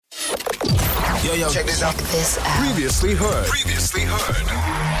Yo, check this out. Previously heard.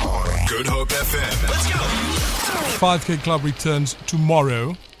 Good Hope FM. Let's go. 5K Club returns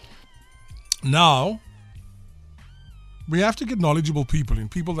tomorrow. Now, we have to get knowledgeable people in,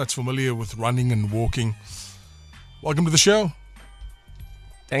 people that's familiar with running and walking. Welcome to the show.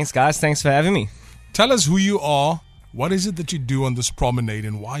 Thanks, guys. Thanks for having me. Tell us who you are. What is it that you do on this promenade,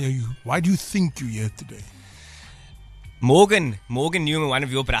 and why do you think you're here today? Morgan Newman, one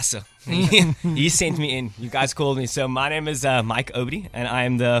of your brassen. He sent me in. You guys called me. So my name is Mike Obery, and I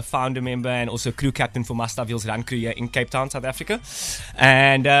am the founder member and also crew captain for Must Love Hills Runcrew here in Cape Town, South Africa.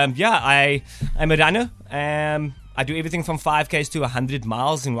 And I'm a runner. I do everything from 5Ks to 100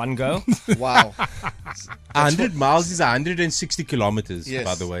 miles in one go. Wow. 100 miles is 160 kilometers, Yes.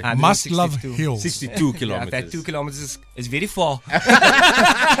 by the way. Must Love Hills. 62 kilometers. That 2 kilometers is very far.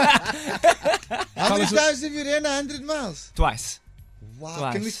 How many times have you ran 100 miles? Twice. Wow.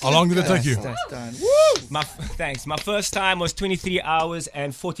 Twice. Can we How long did it take you? Done. Thanks. My first time was 23 hours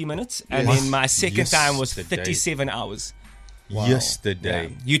and 40 minutes. And Yes. then my second time was Yesterday. 37 hours. Wow.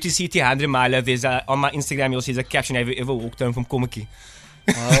 Yesterday. UTCT 100 mile. There's on my Instagram, you'll see the caption, have you ever walked home from Kommetjie?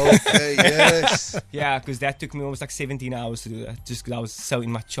 Okay, yes. Yeah, because that took me almost like 17 hours to do that, just because I was so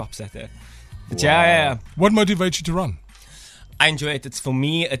in my chops at that. But yeah. What motivates you to run? I enjoy it. It's for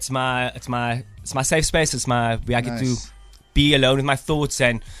me. It's my safe space. It's my where I get to Nice. be alone with my thoughts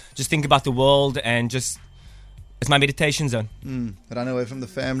and just think about the world and just. It's my meditation zone. Run away from the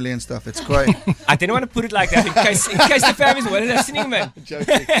family and stuff. It's great. I didn't want to put it like that in case the family's well listening, man.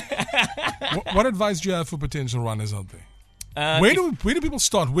 Joking. What advice do you have for potential runners out there? Where do people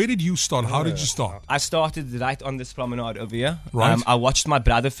start? Where did you start? How did you start? I started right on this promenade over here. Right. I watched my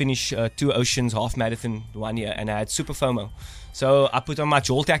brother finish 2 Oceans half marathon 1 year, and I had super FOMO. So I put on my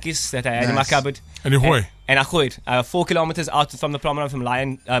jaw tackies that I had in my Nice. cupboard. And you hoy. And I gooid 4 kilometers out from the promenade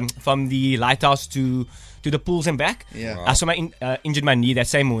from the lighthouse to the pools and back. Yeah. I saw injured my knee that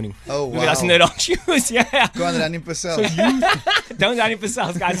same morning. Oh, Because I was in wow. the wrong shoes. Yeah. Go on running per cell. Don't run in for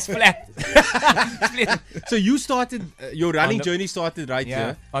sales, guys. It's flat. So you started, your running the- journey started right Yeah.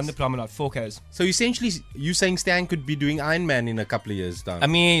 here. On the promenade, 4Ks. So essentially, you saying Stan could be doing Ironman in a couple of years' time. I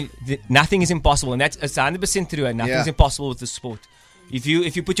mean, nothing is impossible, and that's 100% true. And nothing's Yeah. impossible with this sport. If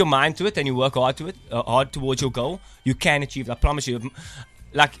you put your mind to it and you work hard towards your goal, you can achieve it. I promise you.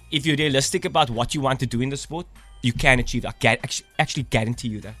 Like, if you're realistic about what you want to do in the sport, you can achieve it. I actually guarantee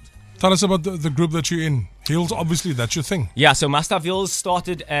you that. Tell us about the group that you're in. Hills, obviously, that's your thing. Yeah, so Must Love Hills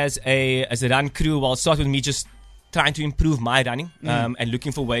started as a run crew. Well, it started with me just trying to improve my running and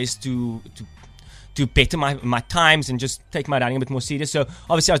looking for ways to better my times and just take my running a bit more serious. So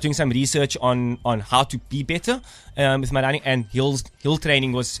obviously I was doing some research on how to be better with my running, and hill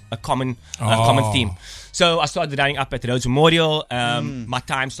training was a common theme. So I started running up at Rhodes Memorial. My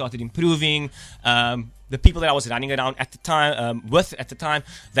time started improving. The people that I was running around at the time,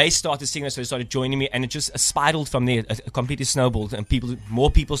 they started seeing us, so they started joining me, and it just spiraled from there. It completely snowballed, and more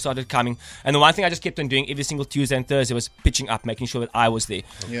people started coming. And the one thing I just kept on doing every single Tuesday and Thursday was pitching up, making sure that I was there.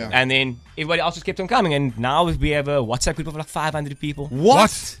 Yeah. And then everybody else just kept on coming, and now we have a WhatsApp group of like 500 people.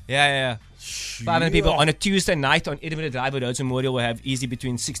 What? Yeah. 500 people on a Tuesday night on Edinburgh Drive at Rhodes Memorial. We'll have easily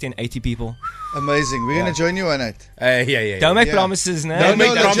between 60 and 80 people. Amazing. We're going to join you one night. Yeah. Don't make Yeah. promises, no. Don't make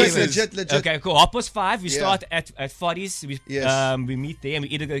legit, promises. legit. Okay, cool. 5:30. We Yeah. start at Foddy's. Yes. We meet there, and we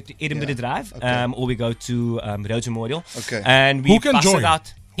either go to Edinburgh Yeah. Drive, Okay. or we go to Rhodes Memorial. Okay. And we Who can bust join? it out.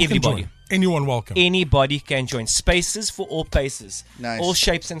 Who can Everybody. join? Anyone welcome. Anybody can join. Spaces for all paces. Nice. All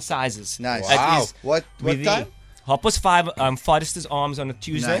shapes and sizes. Nice. It Wow. is What with time? 5:30, Forrester's Arms on a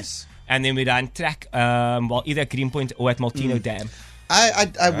Tuesday. Nice. And then we run track either at Greenpoint or at Maltino Dam.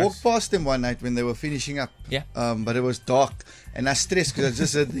 I walked past them one night when they were finishing up. Yeah. But it was dark, and I stressed because I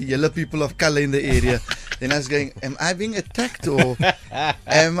just said the yellow people of color in the area. Then I was going, am I being attacked or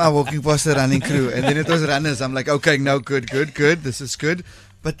am I walking past a running crew? And then it was runners. I'm like, okay, no, good. This is good.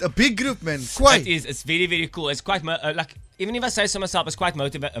 But a big group, man. Quite. It is. It's very, very cool. It's quite like, even if I say so myself, it's quite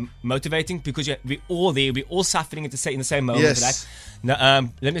motivating because we're all there. We're all suffering in the same moment, Yes. right? No,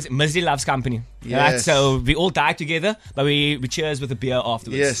 let me say, misery loves company. Right? Yes. So we all die together, but we cheers with a beer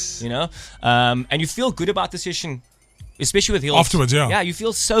afterwards. Yes. You know? And you feel good about the session, especially with hills. Afterwards, yeah. Yeah, you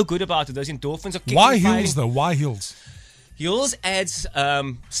feel so good about it. Those endorphins are kicking. Why firing. hills, though? Why hills? Hills adds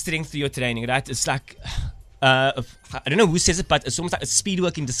strength to your training, right? It's like I don't know who says it, but it's almost like a speed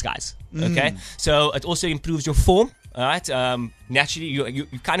work in disguise. Okay, so it also improves your form. All right, naturally you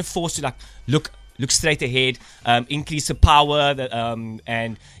kind of forced to like look straight ahead, increase the power,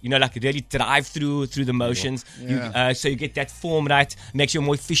 and like really drive through the motions. Yeah. So you get that form right, makes you a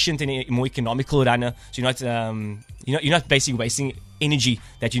more efficient and a more economical runner. So you're not basically wasting energy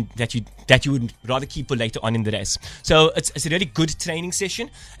that you would rather keep for later on in the race. So it's a really good training session,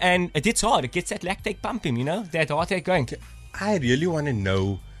 and it hits hard. It gets that lactate pumping, that heart rate going. I really want to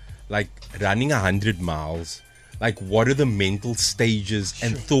know, like, running 100 miles. Like, what are the mental stages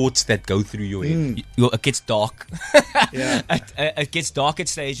and thoughts that go through your head? It gets dark. Yeah. It gets dark at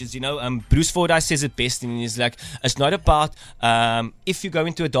stages, Bruce Fordyce says it best, and he's like, it's not about if you go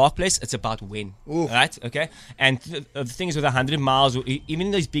into a dark place, it's about when. Ooh. Right? Okay? And the thing is, with 100 miles, or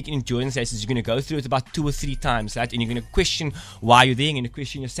even those big endurance races, you're going to go through it about 2 or 3 times, right? And you're going to question why you're there, you're going to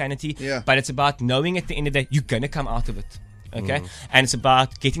question your sanity. Yeah. But it's about knowing at the end of the day, you're going to come out of it. Okay, and it's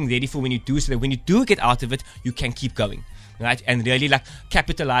about getting ready for when you do, so that when you do get out of it, you can keep going, right? And really like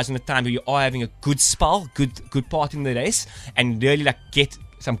capitalize on the time where you are having a good spell, good part in the race, and really like get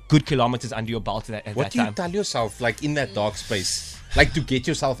some good kilometers under your belt at What that do you time. tell yourself, like, in that dark space? Like, to get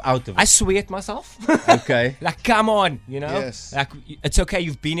yourself out of I it? swear at myself. Okay. Like, come on, Yes. Like, it's okay,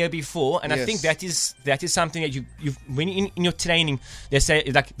 you've been here before, and I Yes. think that is something that you've when in your training, they say,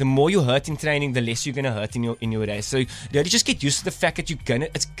 like, the more you hurt in training, the less you're gonna hurt in your race. So really just get used to the fact that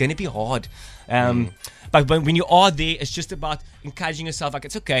it's gonna be hard. But when you are there, it's just about encouraging yourself. Like,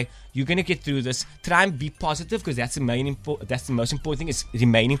 it's okay, you're gonna get through this. Try and be positive, because that's the most important thing, is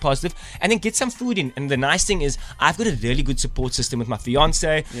remaining positive, and then get some food in. And the nice thing is, I've got a really good support system with my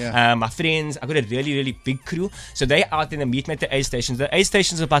fiance, my friends. I've got a really, really big crew. So they out there and meet me at the aid stations. The aid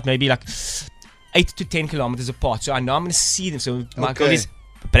stations are about maybe like 8 to 10 kilometers apart. So I know I'm going to see them. So my goal is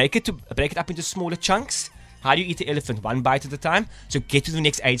break it up into smaller chunks. How do you eat an elephant? One bite at a time. So get to the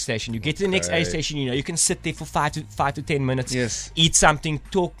next aid station. You get to the next aid station, you can sit there for 5 to 10 minutes. Yes. Eat something,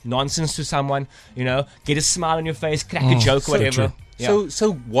 talk nonsense to someone, get a smile on your face, crack a joke, so whatever. true. Yeah.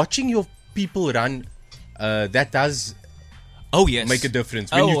 So watching your people run, that does Oh yes, make a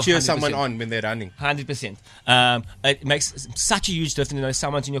difference when you cheer 100%. someone on when they're running. 100%. It makes such a huge difference.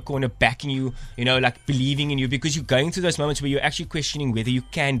 Someone's in your corner backing you, like believing in you, because you're going through those moments where you're actually questioning whether you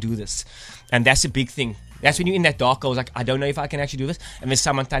can do this, and that's a big thing. That's when you're in that dark hole, like, I don't know if I can actually do this, and there's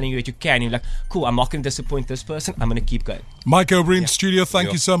someone telling you that you can. You're like, cool, I'm not going to disappoint this person. I'm going to keep going. Mike Obery in studio,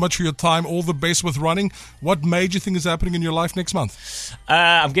 thank you so much for your time. All the best with running. What major thing is happening in your life next month?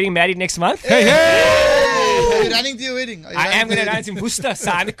 I'm getting married next month. Hey! Are you running to your wedding? I am going to run some booster.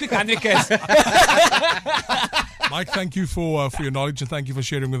 Sign a quick 100Ks. Mike, thank you for your knowledge, and thank you for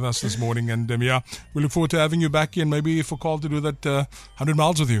sharing with us this morning. And we look forward to having you back here, and maybe for Carl to do that 100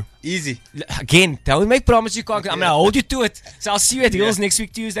 miles with you. Easy. Again, don't make promise you can't. I'm going to hold you to it. So I'll see you at Hills next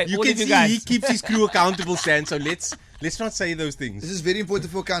week, Tuesday. You all can of you see guys. he keeps his crew accountable, Stan. So let's not say those things. This is very important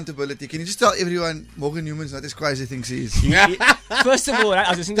for accountability. Can you just tell everyone Morgan Newman's not as quiet as he thinks he is? First of all, right, I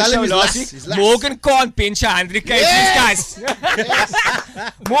was listening to the Tell him show he's last lax, he's week. lax. Morgan can't bench 100 kgs, guys.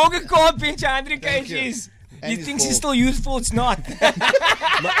 Morgan can't bench 100 Thank you. kgs. And He he's thinks bald. he's still youthful. It's not. We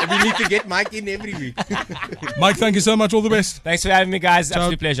need to get Mike in every week. Mike, thank you so much. All the best. Thanks for having me, guys.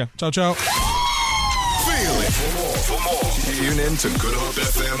 Absolute pleasure. Ciao, ciao. Feel it. For more, tune in to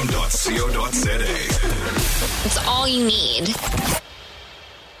goodhopefm.co.za. It's all you need.